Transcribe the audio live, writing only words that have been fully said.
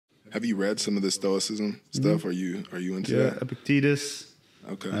Have you read some of the Stoicism stuff? Are you into that? Epictetus.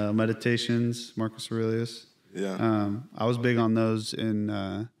 Okay. Meditations, Marcus Aurelius. Yeah. I was big on those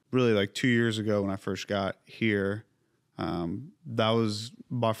in really like 2 years ago when I first got here. That was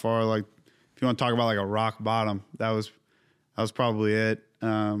by far, like, if you want to talk about like a rock bottom, that was probably it.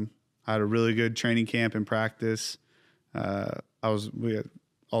 I had a really good training camp and practice. We had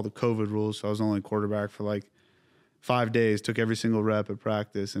all the COVID rules, so I was only quarterback for like 5 days, took every single rep at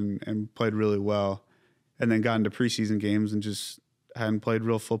practice and played really well. And then got into preseason games and just hadn't played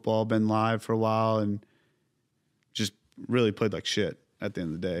real football, been live for a while, and just really played like shit at the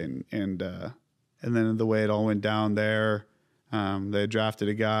end of the day. And then the way it all went down there, they drafted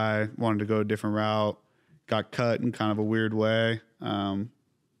a guy, wanted to go a different route, got cut in kind of a weird way, and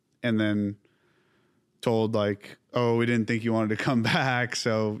then told like, oh, we didn't think you wanted to come back,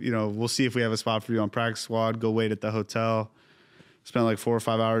 so we'll see if we have a spot for you on practice squad. Go wait at the hotel. Spent like 4 or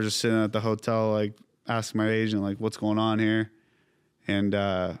 5 hours just sitting at the hotel, like asking my agent like, what's going on here, and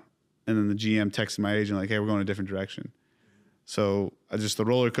then the GM texted my agent like, hey, we're going a different direction. So just the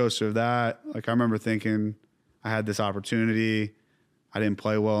roller coaster of that. Like, I remember thinking I had this opportunity. I didn't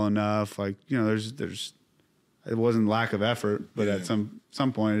play well enough. Like, there's it wasn't lack of effort, but at some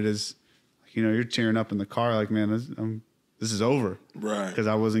point it is, you're tearing up in the car like, man, this is over. Right. Because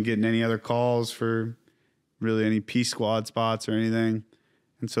I wasn't getting any other calls for really any P squad spots or anything.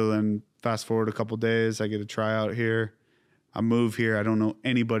 And so then fast forward a couple days, I get a tryout here. I move here. I don't know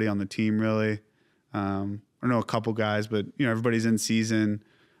anybody on the team really. I know a couple guys, but everybody's in season.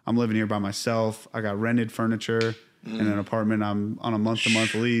 I'm living here by myself. I got rented furniture in an apartment. I'm on a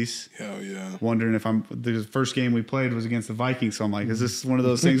month-to-month lease. Hell yeah. Wondering if the first game we played was against the Vikings. So I'm like, is this one of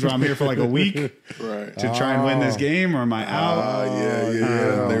those things where I'm here for like a week right. to try and win this game, or am I out?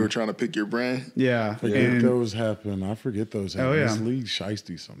 Yeah. They were trying to pick your brain. Yeah. Those happen. I forget those happen. Oh, yeah. This league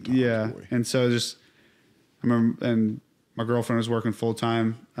shiesty sometimes. Yeah. Boy. And so I remember, and my girlfriend was working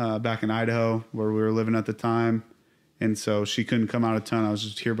full-time back in Idaho where we were living at the time. And so she couldn't come out of town. I was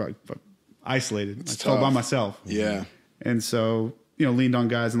just here isolated. I told by myself. Yeah. And so, leaned on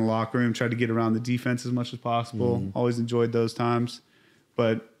guys in the locker room, tried to get around the defense as much as possible. Always enjoyed those times.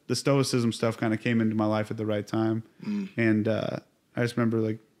 But the stoicism stuff kind of came into my life at the right time. And I just remember,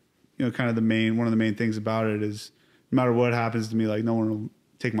 like, kind of one of the main things about it is no matter what happens to me, like, no one will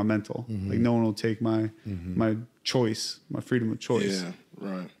take my mental. Like, no one will take my choice, my freedom of choice. Yeah,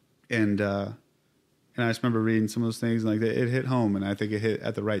 right. And I just remember reading some of those things, and like it hit home, and I think it hit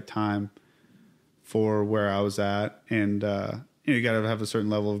at the right time for where I was at. And you got to have a certain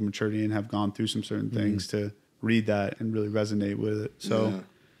level of maturity and have gone through some certain things to read that and really resonate with it. So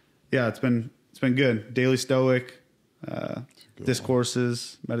yeah, it's been good. Daily Stoic,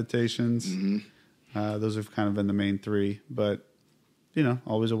 discourses, meditations. Those have kind of been the main three, but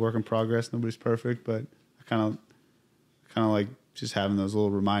always a work in progress. Nobody's perfect, but I kind of like just having those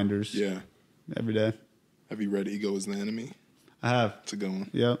little reminders. Yeah. Every day. Have you read Ego is the Enemy? I have. It's a good one.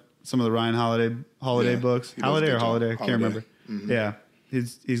 Yep. Some of the Ryan Holiday books. Holiday? I can't remember. Yeah.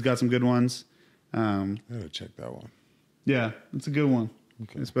 He's got some good ones. I gotta check that one. Yeah, it's a good one.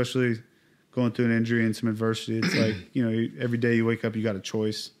 Okay. Especially going through an injury and some adversity. It's like, every day you wake up, you got a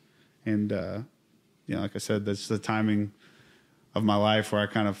choice. And, like I said, that's the timing of my life where I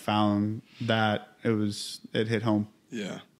kind of found that it hit home. Yeah.